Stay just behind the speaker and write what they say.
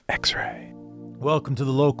X-Ray. Welcome to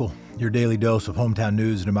The Local, your daily dose of hometown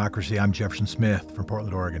news and democracy. I'm Jefferson Smith from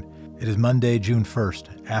Portland, Oregon. It is Monday, June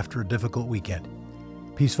 1st, after a difficult weekend.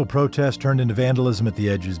 Peaceful protests turned into vandalism at the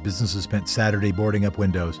edges. Businesses spent Saturday boarding up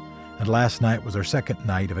windows. And last night was our second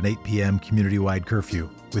night of an 8 p.m. community-wide curfew,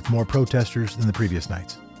 with more protesters than the previous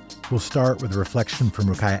nights. We'll start with a reflection from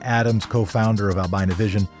Rukiah Adams, co-founder of Albina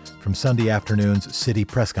Vision, from Sunday afternoon's city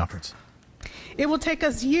press conference. It will take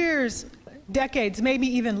us years, decades, maybe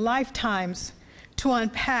even lifetimes to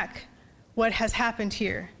unpack what has happened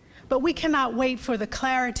here. But we cannot wait for the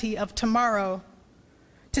clarity of tomorrow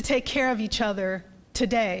to take care of each other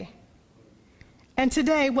today. And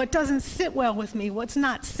today, what doesn't sit well with me, what's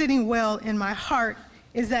not sitting well in my heart,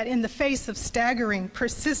 is that in the face of staggering,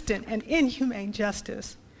 persistent, and inhumane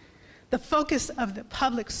justice, the focus of the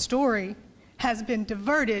public story has been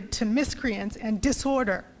diverted to miscreants and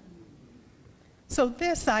disorder. So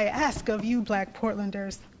this I ask of you, Black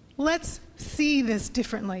Portlanders, let's see this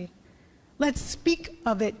differently. Let's speak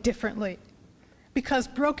of it differently. Because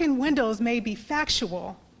broken windows may be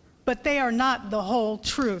factual, but they are not the whole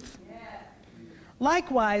truth.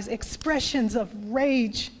 Likewise, expressions of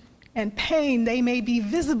rage and pain, they may be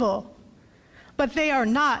visible, but they are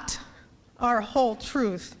not our whole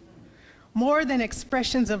truth. More than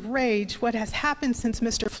expressions of rage, what has happened since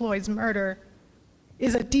Mr. Floyd's murder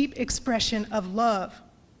is a deep expression of love,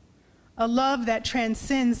 a love that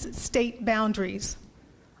transcends state boundaries,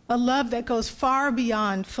 a love that goes far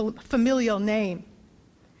beyond familial name.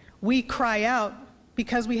 We cry out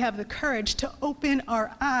because we have the courage to open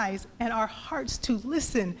our eyes and our hearts to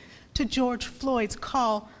listen to George Floyd's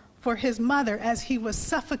call for his mother as he was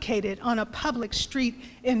suffocated on a public street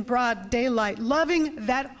in broad daylight. Loving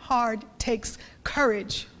that hard takes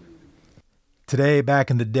courage. Today, back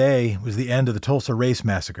in the day, was the end of the Tulsa Race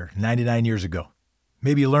Massacre, 99 years ago.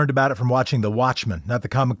 Maybe you learned about it from watching The Watchmen, not the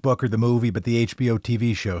comic book or the movie, but the HBO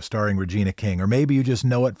TV show starring Regina King. Or maybe you just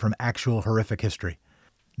know it from actual horrific history.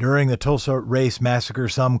 During the Tulsa Race Massacre,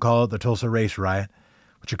 some call it the Tulsa Race Riot,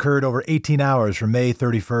 which occurred over 18 hours from May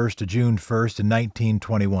 31st to June 1st in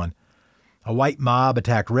 1921. A white mob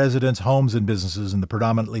attacked residents, homes, and businesses in the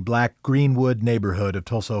predominantly black Greenwood neighborhood of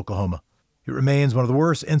Tulsa, Oklahoma. It remains one of the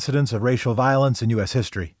worst incidents of racial violence in U.S.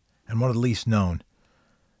 history, and one of the least known.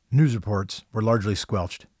 News reports were largely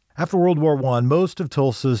squelched. After World War I, most of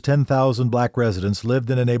Tulsa's 10,000 black residents lived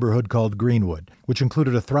in a neighborhood called Greenwood, which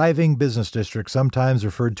included a thriving business district sometimes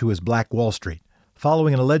referred to as Black Wall Street.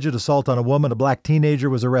 Following an alleged assault on a woman, a black teenager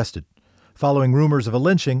was arrested. Following rumors of a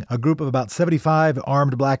lynching, a group of about 75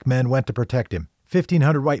 armed black men went to protect him.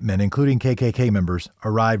 1,500 white men, including KKK members,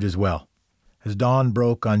 arrived as well. As dawn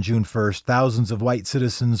broke on June 1st, thousands of white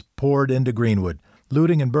citizens poured into Greenwood,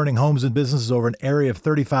 looting and burning homes and businesses over an area of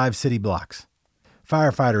 35 city blocks.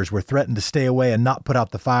 Firefighters were threatened to stay away and not put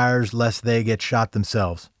out the fires lest they get shot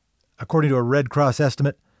themselves. According to a Red Cross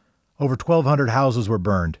estimate, over 1,200 houses were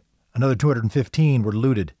burned. Another 215 were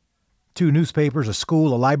looted. 2 newspapers, a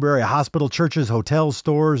school, a library, a hospital, churches, hotels,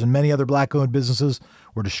 stores, and many other black-owned businesses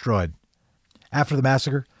were destroyed. After the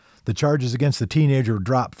massacre, the charges against the teenager were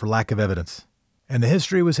dropped for lack of evidence. And the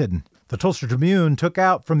history was hidden. The Tulsa Tribune took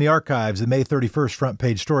out from the archives the May 31st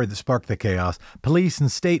front-page story that sparked the chaos. Police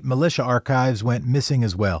and state militia archives went missing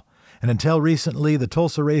as well. And until recently, the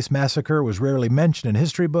Tulsa Race Massacre was rarely mentioned in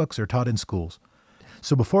history books or taught in schools.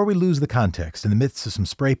 So before we lose the context in the midst of some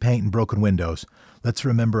spray paint and broken windows, let's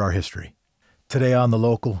remember our history. Today on The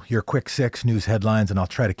Local, your quick 6 news headlines, and I'll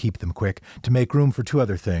try to keep them quick, to make room for 2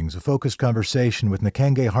 other things: a focused conversation with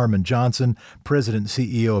Nkenge Harmon Johnson, President and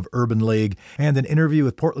CEO of Urban League, and an interview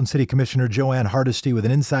with Portland City Commissioner Joanne Hardesty with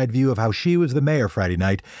an inside view of how she was the mayor Friday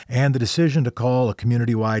night and the decision to call a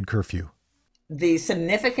community-wide curfew. The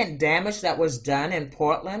significant damage that was done in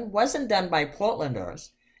Portland wasn't done by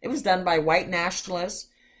Portlanders. It was done by white nationalists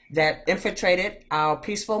that infiltrated our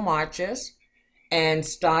peaceful marches and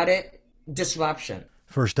started disruption.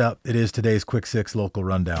 First up, it is today's Quick 6 local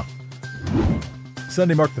rundown.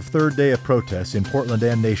 Sunday marked the 3rd day of protests in Portland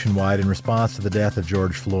and nationwide in response to the death of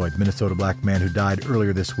George Floyd, the Minnesota black man who died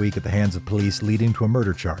earlier this week at the hands of police, leading to a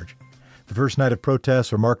murder charge. The first night of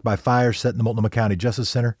protests were marked by fires set in the Multnomah County Justice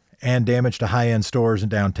Center and damage to high-end stores in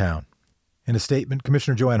downtown. In a statement,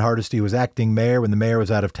 Commissioner Joanne Hardesty, who was acting mayor when the mayor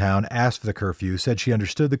was out of town, asked for the curfew, said she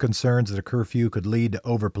understood the concerns that a curfew could lead to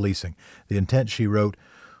over-policing. The intent, she wrote,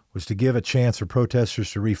 was to give a chance for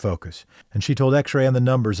protesters to refocus. And she told X-Ray and the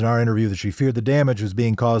Numbers in our interview that she feared the damage was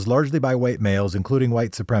being caused largely by white males, including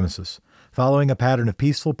white supremacists. following a pattern of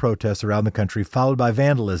peaceful protests around the country, followed by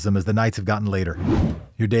vandalism as the nights have gotten later.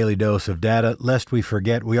 Your daily dose of data. Lest we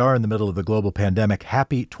forget, we are in the middle of the global pandemic.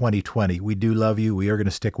 Happy 2020. We do love you. We are going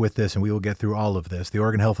to stick with this, and we will get through all of this. The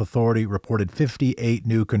Oregon Health Authority reported 58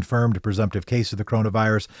 new confirmed presumptive cases of the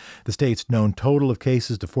coronavirus. The state's known total of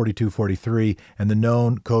cases to 4243, and the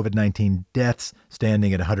known COVID-19 deaths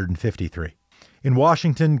standing at 153. In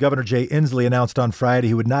Washington, Governor Jay Inslee announced on Friday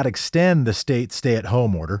he would not extend the state's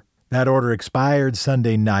stay-at-home order. That order expired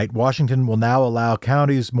Sunday night. Washington will now allow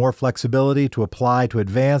counties more flexibility to apply to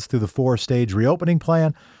advance through the 4-stage reopening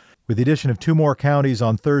plan. With the addition of 2 more counties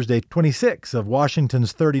on Thursday, 26 of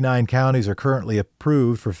Washington's 39 counties are currently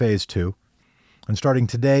approved for Phase 2. And starting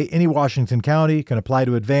today, any Washington county can apply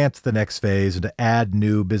to advance the next phase and to add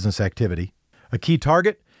new business activity. A key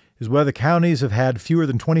target is whether the counties have had fewer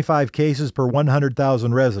than 25 cases per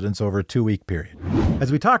 100,000 residents over a 2-week period.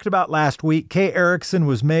 As we talked about last week, Kay Erickson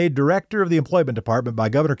was made director of the Employment Department by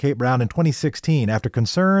Governor Kate Brown in 2016 after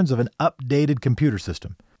concerns of an updated computer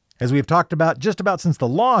system. As we have talked about just about since the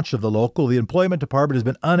launch of the local, the Employment Department has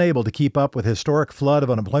been unable to keep up with historic flood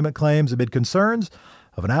of unemployment claims amid concerns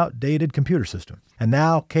of an outdated computer system. And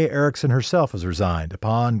now Kay Erickson herself has resigned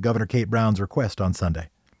upon Governor Kate Brown's request on Sunday.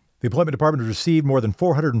 The Employment Department has received more than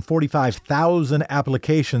 445,000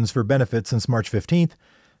 applications for benefits since March 15th.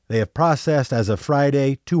 They have processed, as of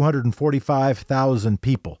Friday, 245,000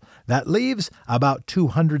 people. That leaves about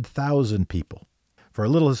 200,000 people. For a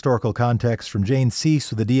little historical context, from Jane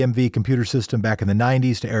Cease with the DMV computer system back in the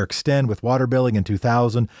 90s to Eric Sten with water billing in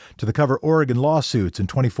 2000 to the Cover Oregon lawsuits in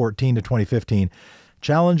 2014 to 2015,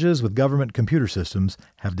 challenges with government computer systems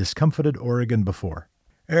have discomfited Oregon before.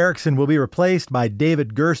 Erickson will be replaced by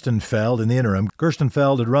David Gerstenfeld in the interim.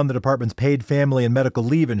 Gerstenfeld had run the department's paid family and medical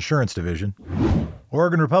leave insurance division.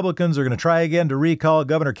 Oregon Republicans are going to try again to recall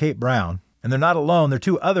Governor Kate Brown. And they're not alone. There are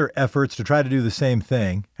 2 other efforts to try to do the same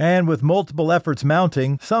thing. And with multiple efforts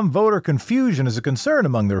mounting, some voter confusion is a concern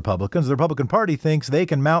among the Republicans. The Republican Party thinks they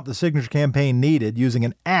can mount the signature campaign needed using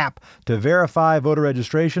an app to verify voter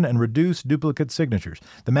registration and reduce duplicate signatures.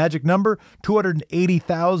 The magic number,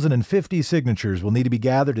 280,050 signatures will need to be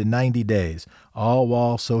gathered in 90 days, all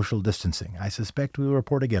while social distancing. I suspect we will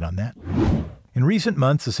report again on that. In recent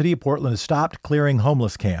months, the city of Portland has stopped clearing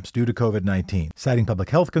homeless camps due to COVID-19. Citing public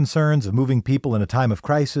health concerns of moving people in a time of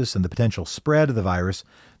crisis and the potential spread of the virus,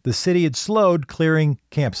 the city had slowed clearing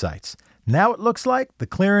campsites. Now it looks like the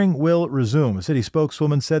clearing will resume. A city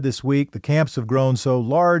spokeswoman said this week the camps have grown so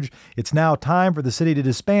large, it's now time for the city to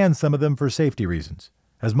disband some of them for safety reasons.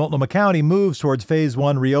 As Multnomah County moves towards Phase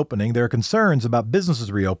 1 reopening, there are concerns about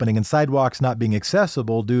businesses reopening and sidewalks not being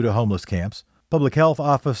accessible due to homeless camps. Public Health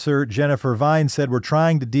Officer Jennifer Vine said we're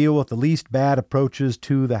trying to deal with the least bad approaches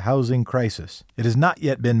to the housing crisis. It has not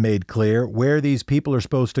yet been made clear where these people are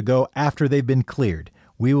supposed to go after they've been cleared.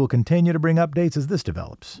 We will continue to bring updates as this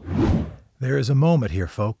develops. There is a moment here,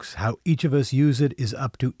 folks. How each of us use it is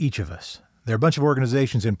up to each of us. There are a bunch of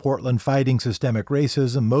organizations in Portland fighting systemic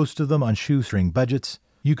racism, most of them on shoestring budgets.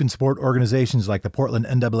 You can support organizations like the Portland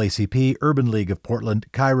NAACP, Urban League of Portland,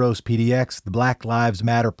 Kairos PDX, the Black Lives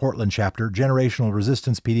Matter Portland chapter, Generational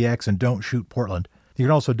Resistance PDX, and Don't Shoot Portland. You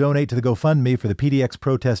can also donate to the GoFundMe for the PDX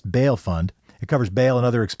Protest Bail Fund. It covers bail and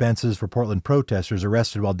other expenses for Portland protesters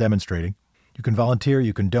arrested while demonstrating. You can volunteer,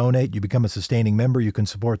 you can donate, you become a sustaining member, you can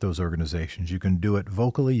support those organizations. You can do it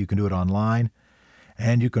vocally, you can do it online,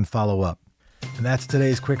 and you can follow up. And that's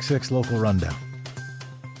today's Quick 6 Local Rundown.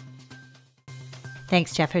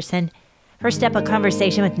 Thanks, Jefferson. First up, a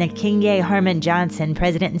conversation with Nkenge Harmon Johnson,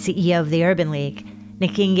 President and CEO of the Urban League.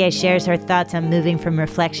 Nkenge shares her thoughts on moving from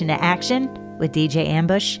reflection to action with DJ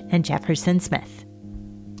Ambush and Jefferson Smith.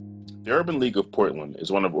 The Urban League of Portland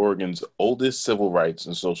is one of Oregon's oldest civil rights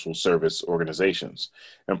and social service organizations,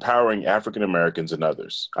 empowering African Americans and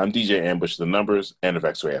others. I'm DJ Ambush, the numbers, and of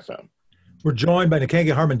X-Ray FM. We're joined by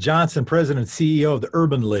Nkenge Harmon Johnson, President and CEO of the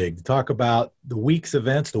Urban League, to talk about the week's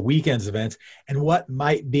events, the weekend's events, and what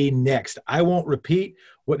might be next. I won't repeat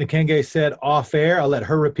what Nkenge said off air. I'll let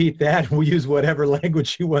her repeat that, and we'll use whatever language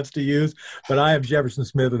she wants to use. But I am Jefferson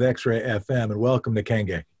Smith with X-Ray FM, and welcome,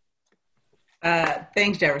 Nkenge.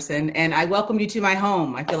 Thanks, Jefferson, and I welcome you to my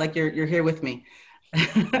home. I feel like you're here with me.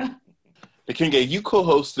 Nkenge, you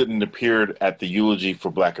co-hosted and appeared at the Eulogy for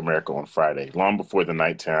Black America on Friday, long before the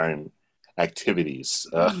nighttime activities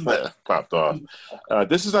popped off.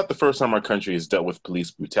 This is not the first time our country has dealt with police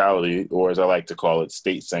brutality, or as I like to call it,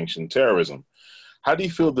 state-sanctioned terrorism. How do you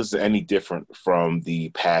feel this is any different from the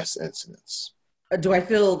past incidents? Do I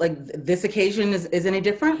feel like this occasion is any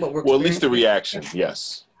different? Well, at least the reaction,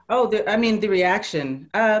 yes. Oh, I mean, the reaction,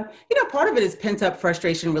 part of it is pent up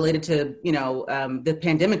frustration related to, the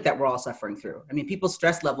pandemic that we're all suffering through. I mean, people's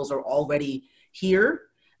stress levels are already here.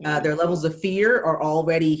 Their levels of fear are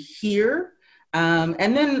already here.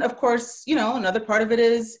 And then, of course, another part of it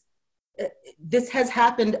is this has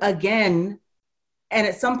happened again. And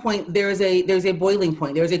at some point, there's a boiling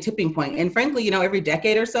point, there's a tipping point. And frankly, every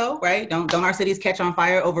decade or so, right? Don't our cities catch on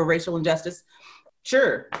fire over racial injustice?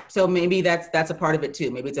 Sure. So maybe that's a part of it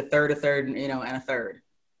too. Maybe it's a third, and a third.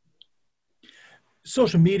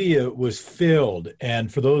 Social media was filled.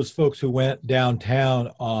 And for those folks who went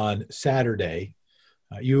downtown on Saturday,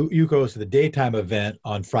 you hosted the daytime event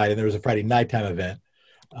on Friday. There was a Friday nighttime event.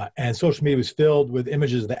 And social media was filled with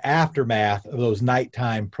images of the aftermath of those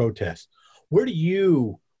nighttime protests. Where do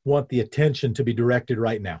you want the attention to be directed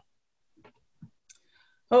right now?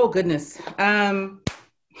 Oh, goodness. I'm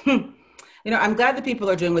glad that people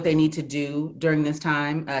are doing what they need to do during this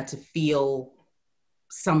time to feel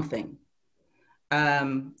something.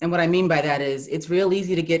 And what I mean by that is it's real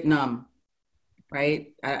easy to get numb,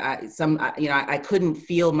 right? I couldn't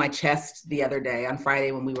feel my chest the other day on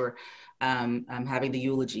Friday when we were having the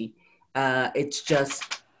eulogy. But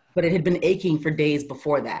it had been aching for days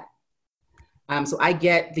before that. So I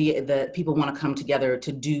get the people want to come together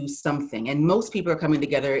to do something. And most people are coming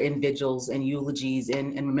together in vigils and eulogies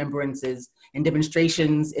and remembrances and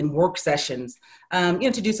demonstrations and work sessions,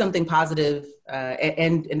 to do something positive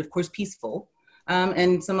and of course, peaceful.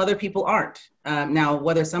 And some other people aren't. Now,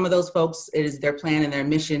 whether some of those folks, it is their plan and their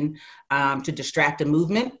mission to distract a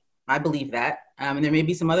movement, I believe that. And there may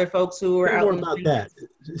be some other folks who are Say more about that.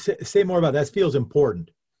 Say more about that. That feels important.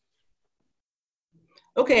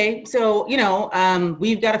 Okay, so,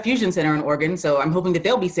 we've got a fusion center in Oregon, so I'm hoping that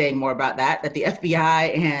they'll be saying more about that the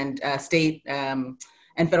FBI and state and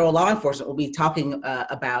federal law enforcement will be talking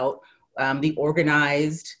about the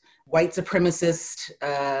organized white supremacist,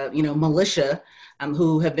 militia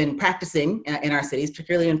who have been practicing in our cities,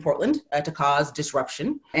 particularly in Portland, to cause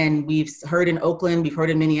disruption. And we've heard in Oakland, we've heard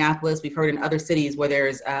in Minneapolis, we've heard in other cities where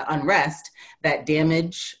there's unrest, that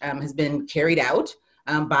damage has been carried out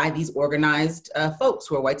by these organized folks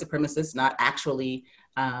who are white supremacists, not actually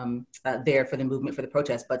there for the movement, for the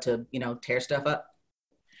protest, but to, tear stuff up.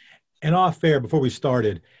 And off air, before we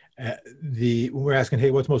started, when we're asking,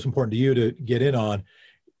 hey, what's most important to you to get in on,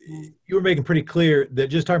 you were making pretty clear that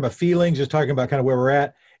just talking about feelings, just talking about kind of where we're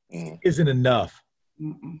at, isn't enough.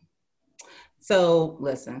 Mm-mm. So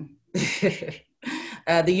listen,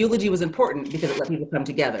 the eulogy was important because it let people come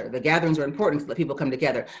together. The gatherings were important to let people come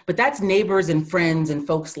together. But that's neighbors and friends and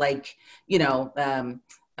folks like, like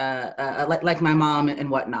my mom and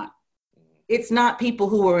whatnot. It's not people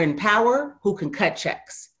who are in power who can cut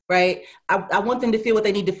checks, right? I want them to feel what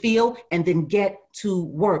they need to feel and then get to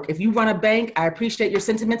work. If you run a bank, I appreciate your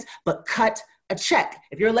sentiments, but cut a check.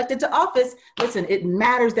 If you're elected to office, listen, it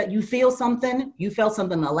matters that you feel something. You felt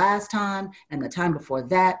something the last time and the time before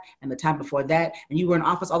that and the time before that, and you were in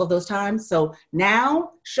office all of those times. So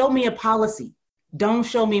now show me a policy. Don't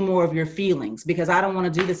show me more of your feelings because I don't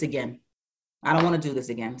want to do this again.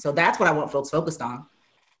 So that's what I want folks focused on.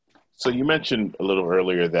 So you mentioned a little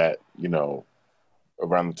earlier that,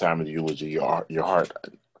 around the time of the eulogy, your heart,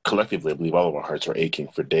 collectively, I believe all of our hearts are aching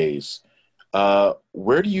for days.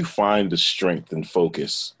 Where do you find the strength and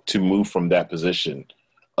focus to move from that position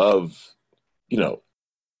of, the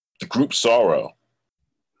group sorrow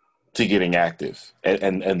to getting active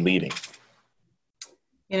and leading?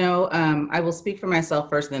 I will speak for myself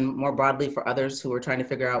first, then more broadly for others who are trying to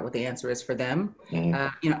figure out what the answer is for them.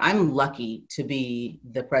 Mm-hmm. I'm lucky to be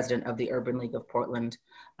the president of the Urban League of Portland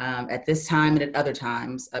at this time and at other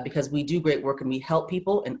times because we do great work and we help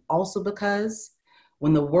people, and also because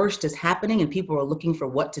when the worst is happening and people are looking for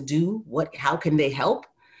what to do, how can they help?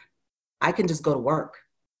 I can just go to work.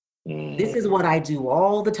 This is what I do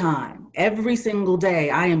all the time. Every single day,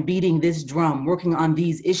 I am beating this drum, working on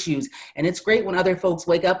these issues. And it's great when other folks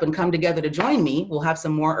wake up and come together to join me. We'll have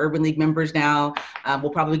some more Urban League members now. We'll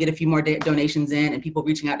probably get a few more donations in and people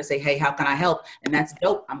reaching out to say, hey, how can I help? And that's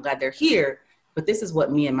dope. I'm glad they're here. But this is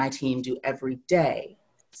what me and my team do every day.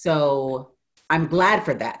 So I'm glad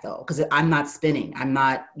for that, though, because I'm not spinning. I'm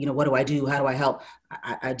not, what do I do? How do I help?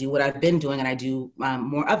 I do what I've been doing, and I do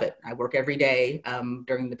more of it. I work every day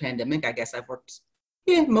during the pandemic. I guess I've worked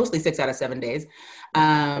mostly 6 out of 7 days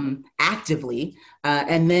actively,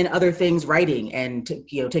 and then other things, writing and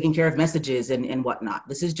taking care of messages and whatnot.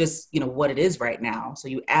 This is just what it is right now. So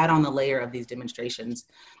you add on the layer of these demonstrations,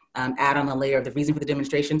 add on the layer of the reason for the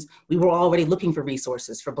demonstrations. We were already looking for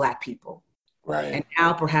resources for Black people. Right. And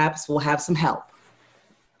now perhaps we'll have some help.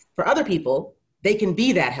 For other people, they can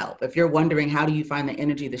be that help. If you're wondering, how do you find the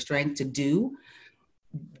energy, the strength to do,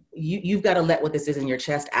 you've got to let what this is in your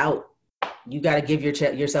chest out. You got to give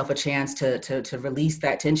yourself a chance to release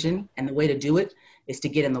that tension. And the way to do it is to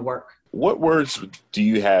get in the work. What words do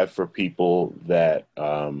you have for people that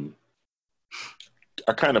are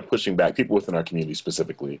kind of pushing back, people within our community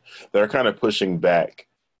specifically, that are kind of pushing back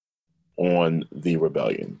on the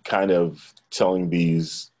rebellion, kind of telling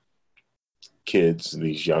these kids,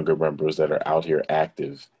 these younger members that are out here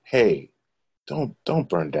active, hey, don't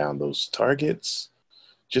burn down those targets.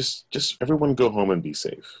 Just everyone go home and be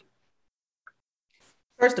safe.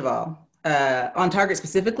 First of all, on Target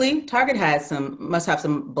specifically, Target must have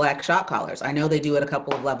some black shot callers. I know they do at a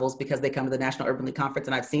couple of levels because they come to the National Urban League Conference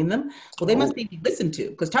and I've seen them. Well, they must be listened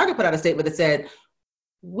to, because Target put out a statement that said,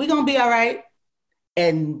 we're going to be all right,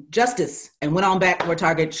 and justice, and went on back where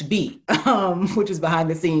Target should be, which is behind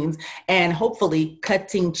the scenes, and hopefully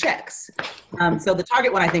cutting checks. So the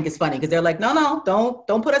Target one I think is funny because they're like, no,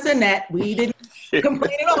 don't put us in that. We didn't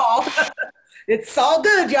complain at all. It's all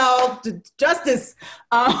good, y'all. Justice.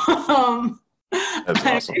 That's awesome. I'm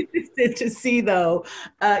interested to see, though,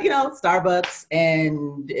 Starbucks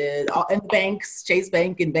and the banks, Chase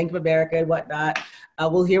Bank and Bank of America and whatnot.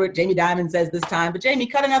 We'll hear what Jamie Dimon says this time. But Jamie,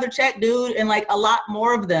 cut another check, dude, and like a lot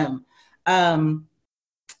more of them. I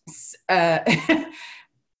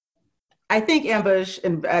think, Ambush,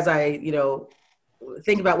 and as I,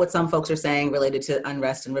 think about what some folks are saying related to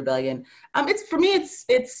unrest and rebellion,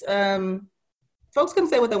 folks can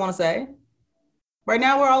say what they want to say. Right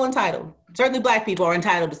now, we're all entitled. Certainly Black people are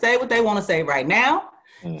entitled to say what they want to say right now,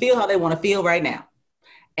 feel how they want to feel right now.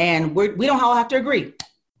 And we don't all have to agree.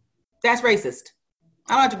 That's racist.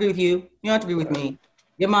 I don't have to agree with you. You don't have to agree with me.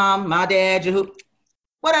 Your mom, my dad,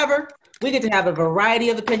 whatever. We get to have a variety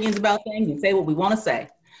of opinions about things and say what we want to say.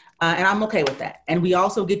 And I'm okay with that. And we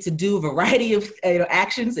also get to do a variety of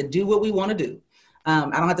actions and do what we want to do. I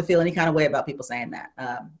don't have to feel any kind of way about people saying that.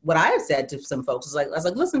 What I have said to some folks is I was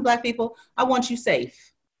like, listen, Black people, I want you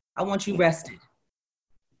safe. I want you rested.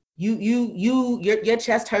 Your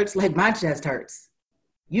chest hurts like my chest hurts.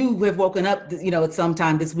 You have woken up, at some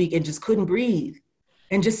time this week and just couldn't breathe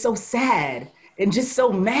and just so sad and just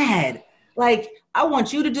so mad. Like, I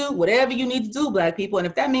want you to do whatever you need to do, Black people. And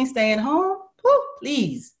if that means staying home,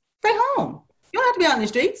 please stay home. You don't have to be out in the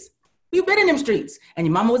streets. You've been in them streets, and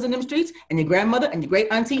your mama was in them streets, and your grandmother, and your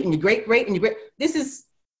great auntie, and your great great, and your great.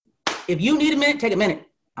 If you need a minute, take a minute.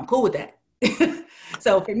 I'm cool with that.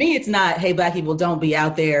 So for me, it's not, hey, Black people, don't be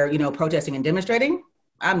out there, protesting and demonstrating.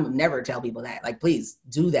 I'm never tell people that. Like, please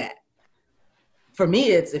do that. For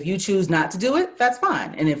me, it's if you choose not to do it, that's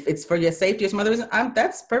fine. And if it's for your safety or some other reason,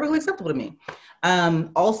 that's perfectly acceptable to me.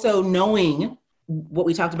 Also knowing what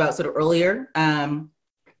we talked about sort of earlier,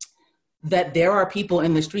 that there are people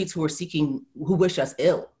in the streets who wish us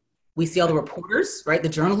ill. We see all the reporters, right? The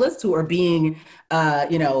journalists who are being,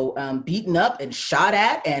 beaten up and shot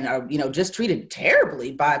at and are, just treated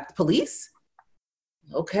terribly by police.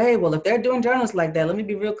 Okay, well, if they're doing journalists like that, let me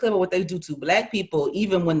be real clear about what they do to Black people,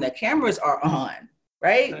 even when the cameras are on,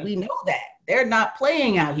 right? Okay. We know that. They're not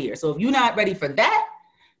playing out here. So if you're not ready for that,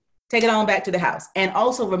 take it on back to the house. And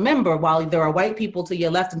also remember, while there are white people to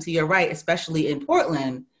your left and to your right, especially in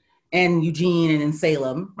Portland and Eugene and in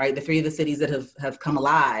Salem, right? The three of the cities that have come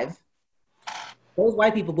alive, those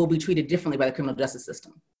white people will be treated differently by the criminal justice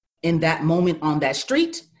system in that moment on that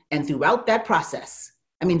street and throughout that process.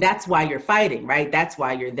 I mean, that's why you're fighting, right? That's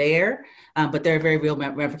why you're there. But there are very real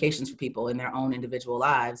ramifications for people in their own individual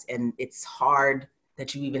lives. And it's hard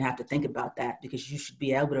that you even have to think about that, because you should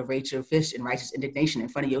be able to rate your fist in righteous indignation in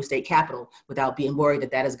front of your state capitol without being worried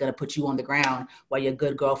that is going to put you on the ground while your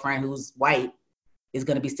good girlfriend who's white is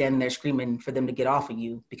going to be standing there screaming for them to get off of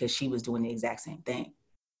you because she was doing the exact same thing.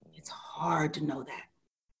 It's hard to know that,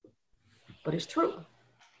 but it's true.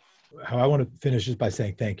 How I want to finish just by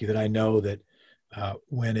saying thank you, that I know that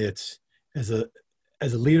when it's as a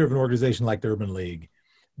leader of an organization like the Urban League,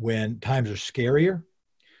 when times are scarier,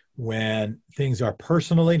 when things are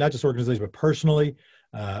personally, not just organization, but personally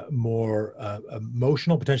more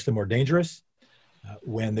emotional, potentially more dangerous,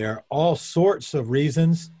 when there are all sorts of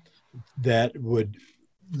reasons that would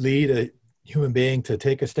lead a human being to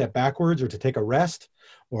take a step backwards or to take a rest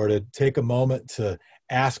or to take a moment to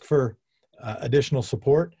ask for additional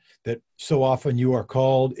support, that so often you are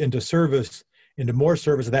called into more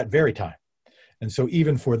service at that very time. And so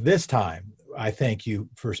even for this time, I thank you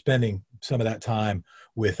for spending some of that time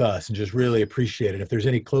with us and just really appreciate it. If there's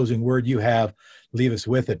any closing word you have, leave us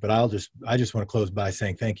with it. But I just want to close by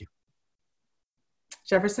saying thank you.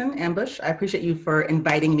 Jefferson, Ambush, I appreciate you for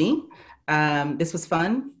inviting me. This was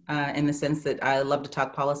fun in the sense that I love to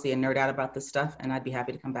talk policy and nerd out about this stuff, and I'd be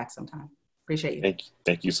happy to come back sometime. Appreciate you.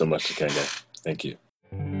 Thank you so much, Nkenge. Thank you.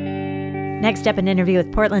 Next up, an interview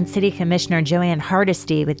with Portland City Commissioner Joanne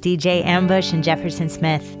Hardesty with DJ Ambush and Jefferson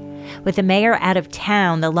Smith. With the mayor out of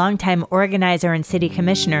town, the longtime organizer and city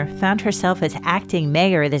commissioner found herself as acting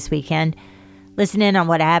mayor this weekend. Listen in on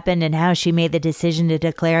what happened and how she made the decision to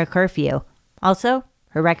declare a curfew. Also,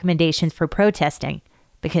 her recommendations for protesting,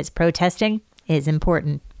 because protesting is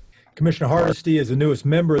important. Commissioner Hardesty is the newest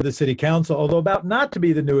member of the city council, although about not to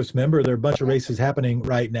be the newest member. There are a bunch of races happening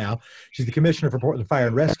right now. She's the commissioner for Portland Fire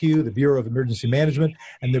and Rescue, the Bureau of Emergency Management,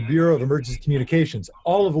 and the Bureau of Emergency Communications,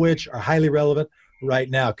 all of which are highly relevant right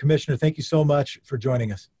now. Commissioner, thank you so much for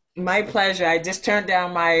joining us. My pleasure. I just turned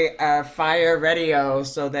down my fire radio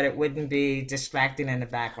so that it wouldn't be distracting in the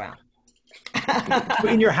background.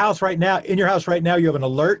 In your house right now, you have an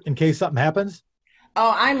alert in case something happens?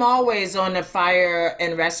 Oh, I'm always on the fire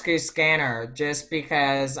and rescue scanner just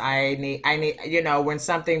because I need, when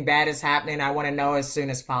something bad is happening, I want to know as soon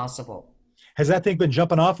as possible. Has that thing been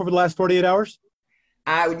jumping off over the last 48 hours?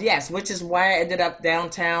 Yes, which is why I ended up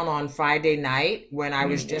downtown on Friday night when I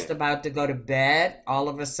was just about to go to bed. All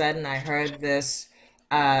of a sudden, I heard this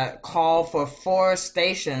call for 4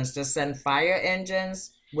 stations to send fire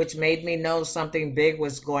engines, which made me know something big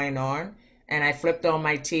was going on. And I flipped on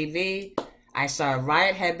my TV. I saw a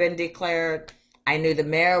riot had been declared. I knew the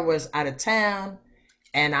mayor was out of town,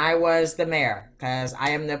 and I was the mayor because I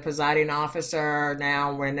am the presiding officer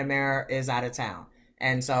now when the mayor is out of town.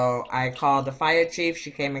 And so I called the fire chief.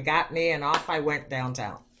 She came and got me, and off I went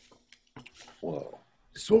downtown. Whoa.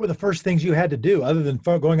 So what were the first things you had to do other than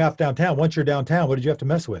going off downtown? Once you're downtown, what did you have to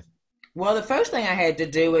mess with? Well, the first thing I had to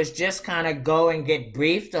do was just kind of go and get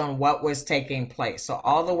briefed on what was taking place. So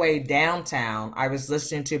all the way downtown, I was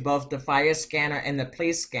listening to both the fire scanner and the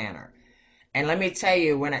police scanner. And let me tell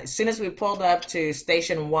you, as soon as we pulled up to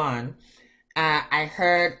Station 1, I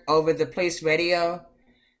heard over the police radio,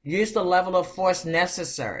 use the level of force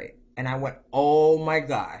necessary. And I went, oh my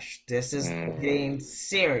gosh, this is getting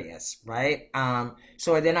serious, right?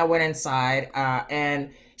 So then I went inside.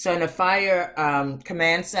 And so in the fire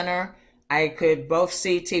command center, I could both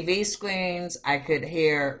see TV screens. I could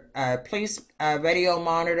hear police radio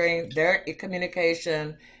monitoring their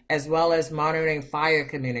communication, as well as monitoring fire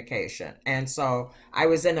communication. And so I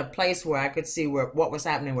was in a place where I could see what was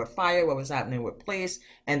happening with fire, what was happening with police,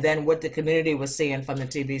 and then what the community was seeing from the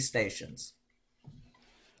TV stations.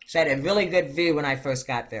 So I had a really good view when I first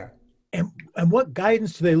got there. And what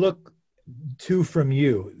guidance do they look to from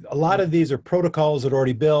you? A lot of these are protocols that are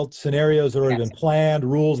already built, scenarios that have already been planned,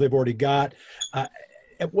 rules they've already got.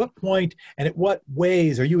 At what point and at what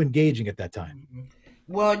ways are you engaging at that time?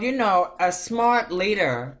 Well, a smart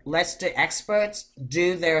leader lets the experts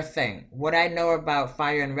do their thing. What I know about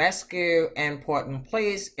fire and rescue and Portland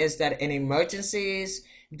Police is that in emergencies,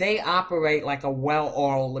 they operate like a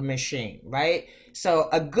well-oiled machine, right? So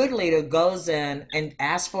a good leader goes in and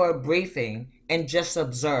asks for a briefing and just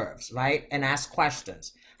observes, right? And asks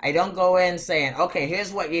questions. I don't go in saying, okay,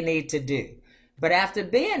 here's what you need to do. But after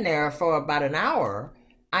being there for about an hour,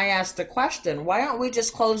 I asked the question, why aren't we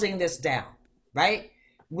just closing this down, right?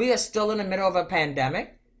 We are still in the middle of a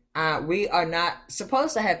pandemic. We are not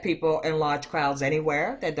supposed to have people in large crowds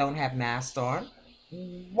anywhere that don't have masks on.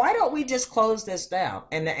 Why don't we just close this down?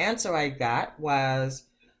 And the answer I got was,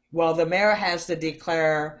 well, the mayor has to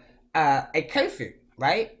declare a curfew,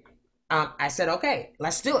 right? I said, okay,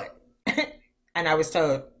 let's do it. And I was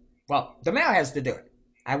told, well, the mayor has to do it.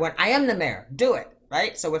 I went, I am the mayor, do it,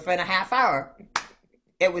 right? So within a half hour,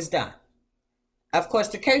 it was done. Of course,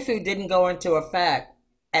 the curfew didn't go into effect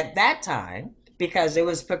at that time because it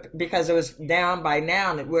was down by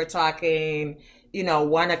now. And we're talking,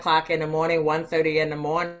 1 o'clock in the morning, 1:30 in the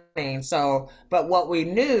morning. So, but what we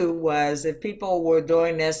knew was if people were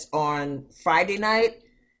doing this on Friday night,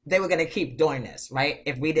 they were going to keep doing this, right?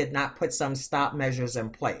 If we did not put some stop measures in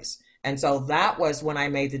place. And so that was when I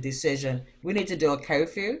made the decision, we need to do a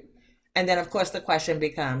curfew. And then, of course, the question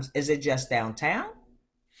becomes, is it just downtown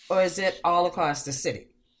or is it all across the city,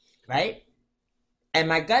 right? And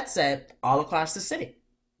my gut said all across the city,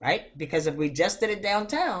 right? Because if we just did it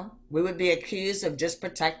downtown, we would be accused of just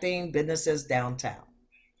protecting businesses downtown,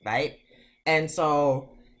 right? And so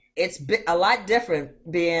it's a lot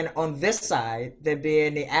different being on this side than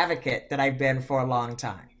being the advocate that I've been for a long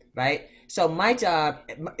time, right? So my job,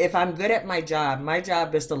 if I'm good at my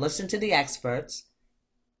job is to listen to the experts,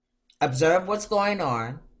 observe what's going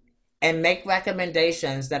on, and make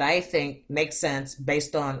recommendations that I think make sense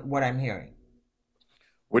based on what I'm hearing.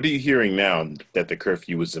 What are you hearing now that the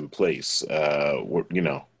curfew was in place? What's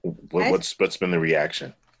been the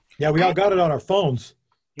reaction? Yeah, we all got it on our phones.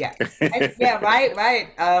 Yeah, right.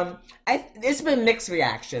 It's been mixed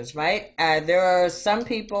reactions, right? There are some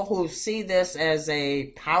people who see this as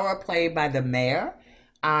a power play by the mayor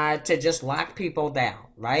to just lock people down,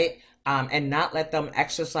 right? And not let them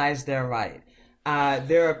exercise their right.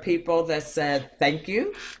 There are people that said, thank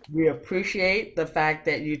you. We appreciate the fact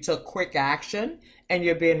that you took quick action and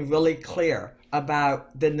you're being really clear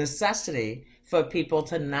about the necessity for people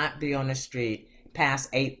to not be on the street past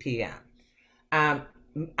 8 p.m.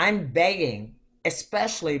 I'm begging,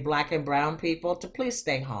 especially Black and brown people, to please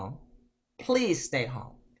stay home. Please stay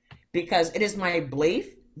home. Because it is my belief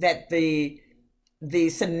that the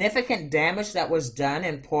significant damage that was done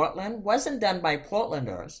in Portland wasn't done by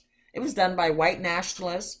Portlanders. It was done by white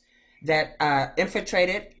nationalists that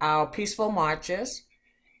infiltrated our peaceful marches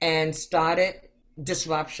and started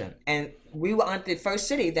disruption. And we were on the first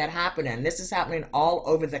city that happened in. This is happening all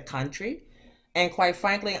over the country. And quite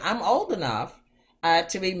frankly, I'm old enough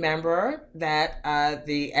to remember that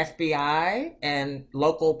the FBI and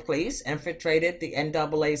local police infiltrated the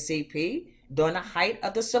NAACP during the height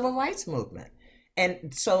of the civil rights movement.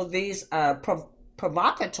 And so these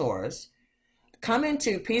provocateurs come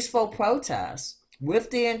into peaceful protests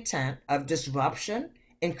with the intent of disruption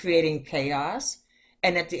and creating chaos.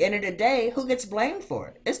 And at the end of the day, who gets blamed for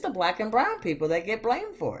it? It's the Black and brown people that get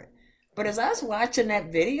blamed for it. But as I was watching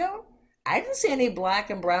that video, I didn't see any Black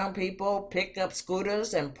and brown people pick up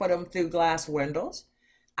scooters and put them through glass windows.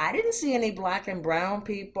 I didn't see any Black and brown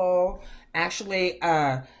people actually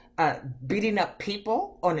beating up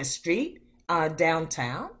people on the street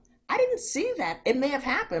downtown. I didn't see that. It may have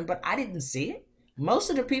happened, but I didn't see it. Most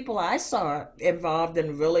of the people I saw involved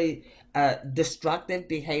in really destructive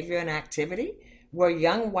behavior and activity were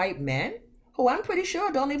young white men who I'm pretty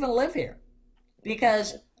sure don't even live here.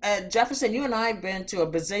 Because Jefferson, you and I have been to a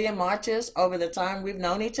bazillion marches over the time we've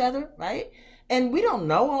known each other, right? And we don't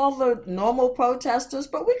know all the normal protesters,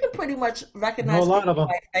 but we can pretty much recognize a lot of them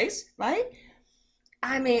by face, right?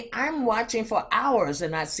 I mean, I'm watching for hours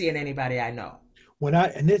and not seeing anybody I know.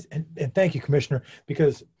 And thank you, Commissioner,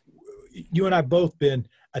 because you and I both been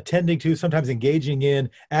attending to, sometimes engaging in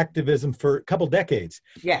activism for a couple decades.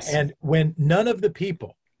 Yes. And when none of the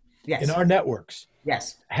people in our networks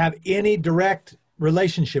have any direct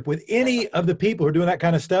relationship with any of the people who are doing that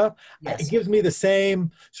kind of stuff, it gives me the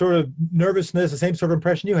same sort of nervousness, the same sort of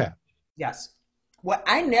impression you have. Yes. Well,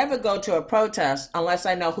 I never go to a protest unless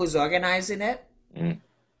I know who's organizing it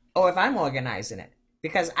or if I'm organizing it.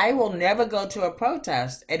 Because I will never go to a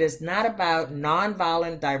protest. It is not about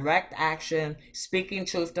nonviolent, direct action, speaking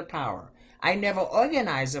truth to power. I never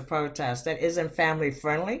organize a protest that isn't family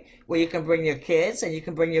friendly, where you can bring your kids and you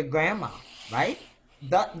can bring your grandma, right?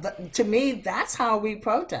 To me, that's how we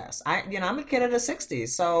protest. I'm a kid of the 60s.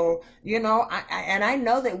 So, I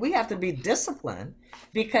know that we have to be disciplined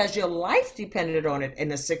because your life depended on it in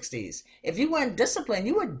the 60s. If you weren't disciplined,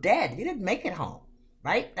 you were dead. You didn't make it home.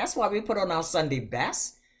 Right? That's why we put on our Sunday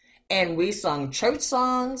best and we sung church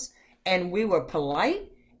songs and we were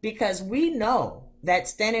polite because we know that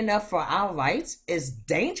standing up for our rights is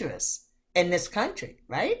dangerous in this country,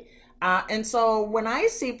 right? And so when I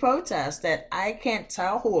see protests that I can't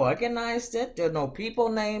tell who organized it, there are no people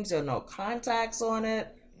names, there are no contacts on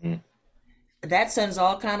it, that sends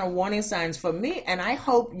all kind of warning signs for me. And I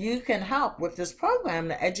hope you can help with this program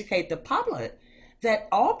to educate the public that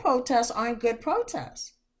all protests aren't good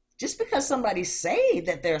protests. Just because somebody say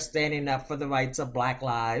that they're standing up for the rights of Black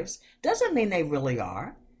lives doesn't mean they really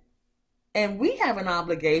are. And we have an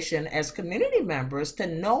obligation as community members to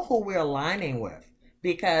know who we're aligning with,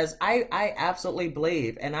 because I absolutely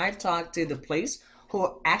believe, and I've talked to the police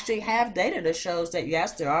who actually have data that shows that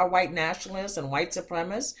yes, there are white nationalists and white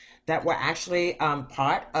supremacists that were actually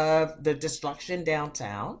part of the destruction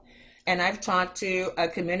downtown. And I've talked to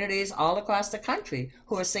communities all across the country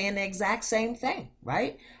who are saying the exact same thing,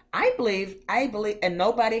 right? I believe, and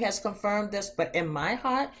nobody has confirmed this, but in my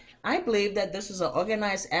heart, I believe that this is an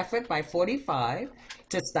organized effort by 45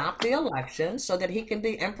 to stop the election so that he can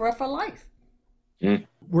be emperor for life.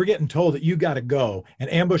 We're getting told that you got to go, and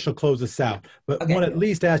Ambush will close us out. But I want to at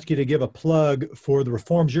least ask you to give a plug for the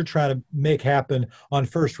reforms you're trying to make happen on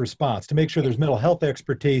first response, to make sure there's mental health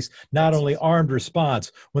expertise, not only armed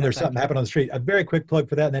response when there's something happening on the street. A very quick plug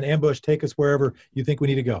for that, and then Ambush, take us wherever you think we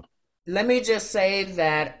need to go. Let me just say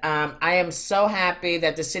that I am so happy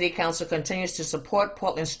that the City Council continues to support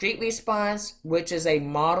Portland Street Response, which is a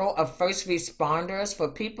model of first responders for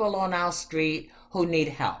people on our street who need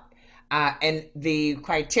help. And the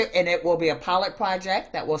criteria, and it will be a pilot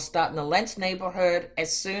project that will start in the Lynch neighborhood.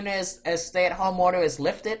 As soon as a stay-at-home order is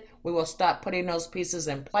lifted, we will start putting those pieces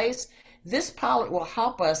in place. This pilot will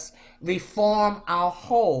help us reform our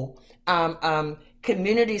whole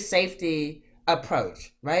community safety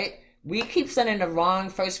approach, right? We keep sending the wrong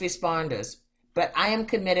first responders, but I am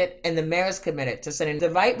committed, and the mayor is committed, to sending the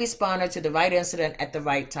right responder to the right incident at the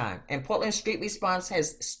right time. And Portland Street Response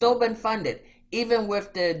has still been funded, even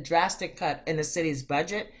with the drastic cut in the city's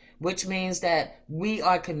budget, which means that we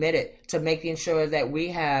are committed to making sure that we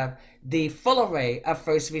have the full array of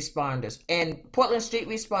first responders. And Portland Street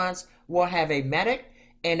Response will have a medic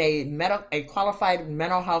and a qualified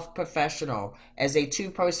mental health professional as a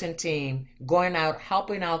two-person team going out,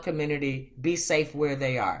 helping our community be safe where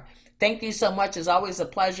they are. Thank you so much. It's always a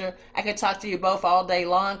pleasure. I could talk to you both all day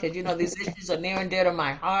long because, you know, these issues are near and dear to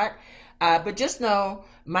my heart. But just know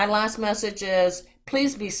my last message is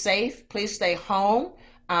please be safe. Please stay home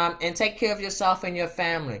and take care of yourself and your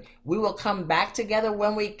family. We will come back together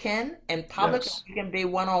when we can. In public, yes, we can be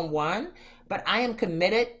one-on-one. But I am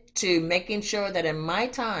committed to making sure that in my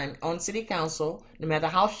time on city council, no matter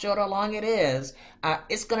how short or long it is,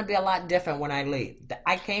 it's going to be a lot different when I leave.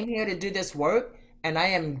 I came here to do this work, and I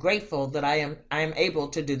am grateful that I am able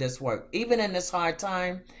to do this work. Even in this hard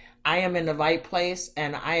time, I am in the right place,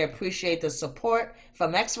 and I appreciate the support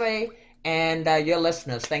from X-Ray and your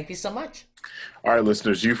listeners. Thank you so much. All right,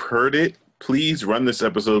 listeners, you've heard it. Please run this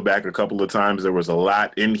episode back a couple of times. There was a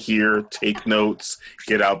lot in here. Take notes,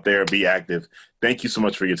 get out there, be active. Thank you so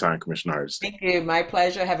much for your time, Commissioner Hardesty. Thank you. My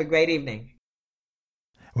pleasure. Have a great evening.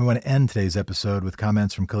 We want to end today's episode with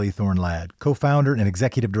comments from Kali Thorne-Ladd, co-founder and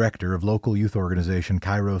executive director of local youth organization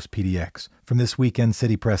Kairos PDX, from this weekend's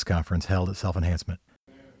city press conference held at Self-Enhancement.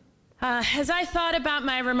 As I thought about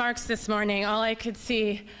my remarks this morning, all I could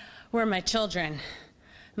see were my children,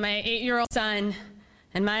 my 8-year-old son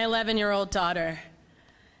and my 11-year-old daughter,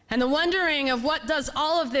 and the wondering of what does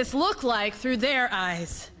all of this look like through their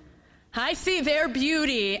eyes. I see their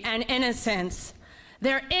beauty and innocence,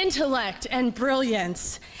 their intellect and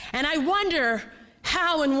brilliance, and I wonder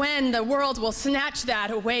how and when the world will snatch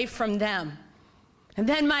that away from them. And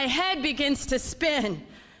then my head begins to spin.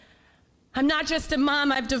 I'm not just a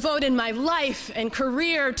mom, I've devoted my life and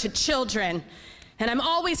career to children, and I'm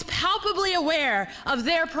always palpably aware of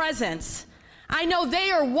their presence. I know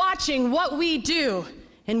they are watching what we do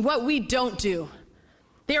and what we don't do.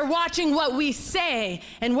 They are watching what we say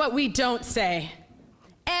and what we don't say.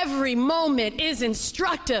 Every moment is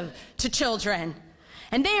instructive to children,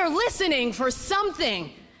 and they are listening for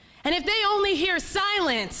something. And if they only hear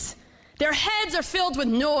silence, their heads are filled with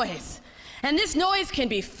noise. And this noise can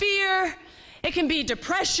be fear, it can be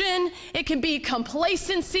depression, it can be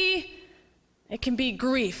complacency, it can be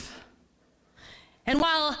grief. And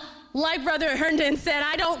while, like Brother Herndon said,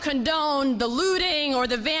 I don't condone the looting or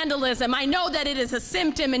the vandalism, I know that it is a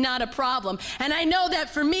symptom and not a problem. And I know that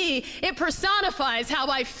for me, it personifies how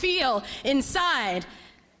I feel inside.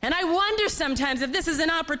 And I wonder sometimes if this is an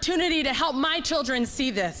opportunity to help my children see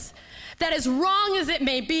this. That as wrong as it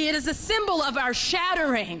may be, it is a symbol of our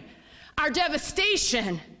shattering, our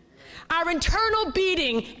devastation, our internal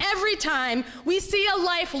beating every time we see a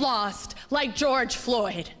life lost like George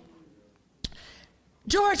Floyd.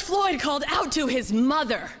 George Floyd called out to his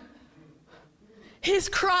mother. His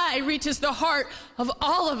cry reaches the heart of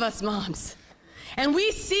all of us moms. And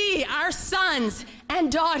we see our sons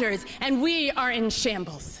and daughters, and we are in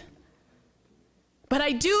shambles. But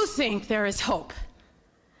I do think there is hope.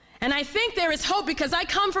 And I think there is hope because I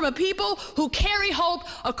come from a people who carry hope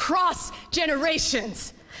across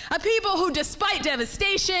generations. A people who, despite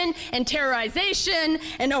devastation and terrorization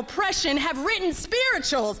and oppression, have written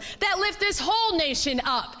spirituals that lift this whole nation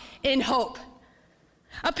up in hope.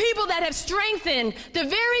 A people that have strengthened the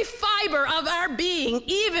very fiber of our being,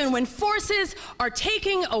 even when forces are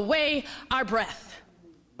taking away our breath.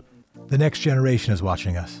 The next generation is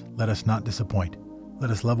watching us. Let us not disappoint. Let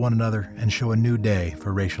us love one another and show a new day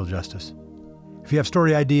for racial justice. If you have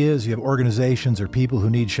story ideas, you have organizations or people who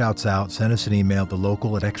need shouts out, send us an email to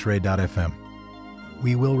local@xray.fm.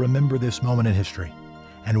 We will remember this moment in history,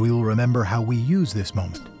 and we will remember how we use this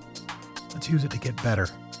moment. Let's use it to get better.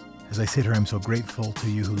 As I sit here, I'm so grateful to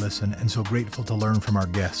you who listen and so grateful to learn from our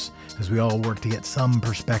guests as we all work to get some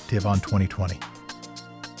perspective on 2020.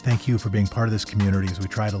 Thank you for being part of this community as we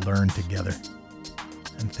try to learn together.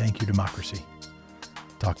 And thank you, democracy.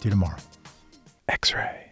 Talk to you tomorrow. X-Ray.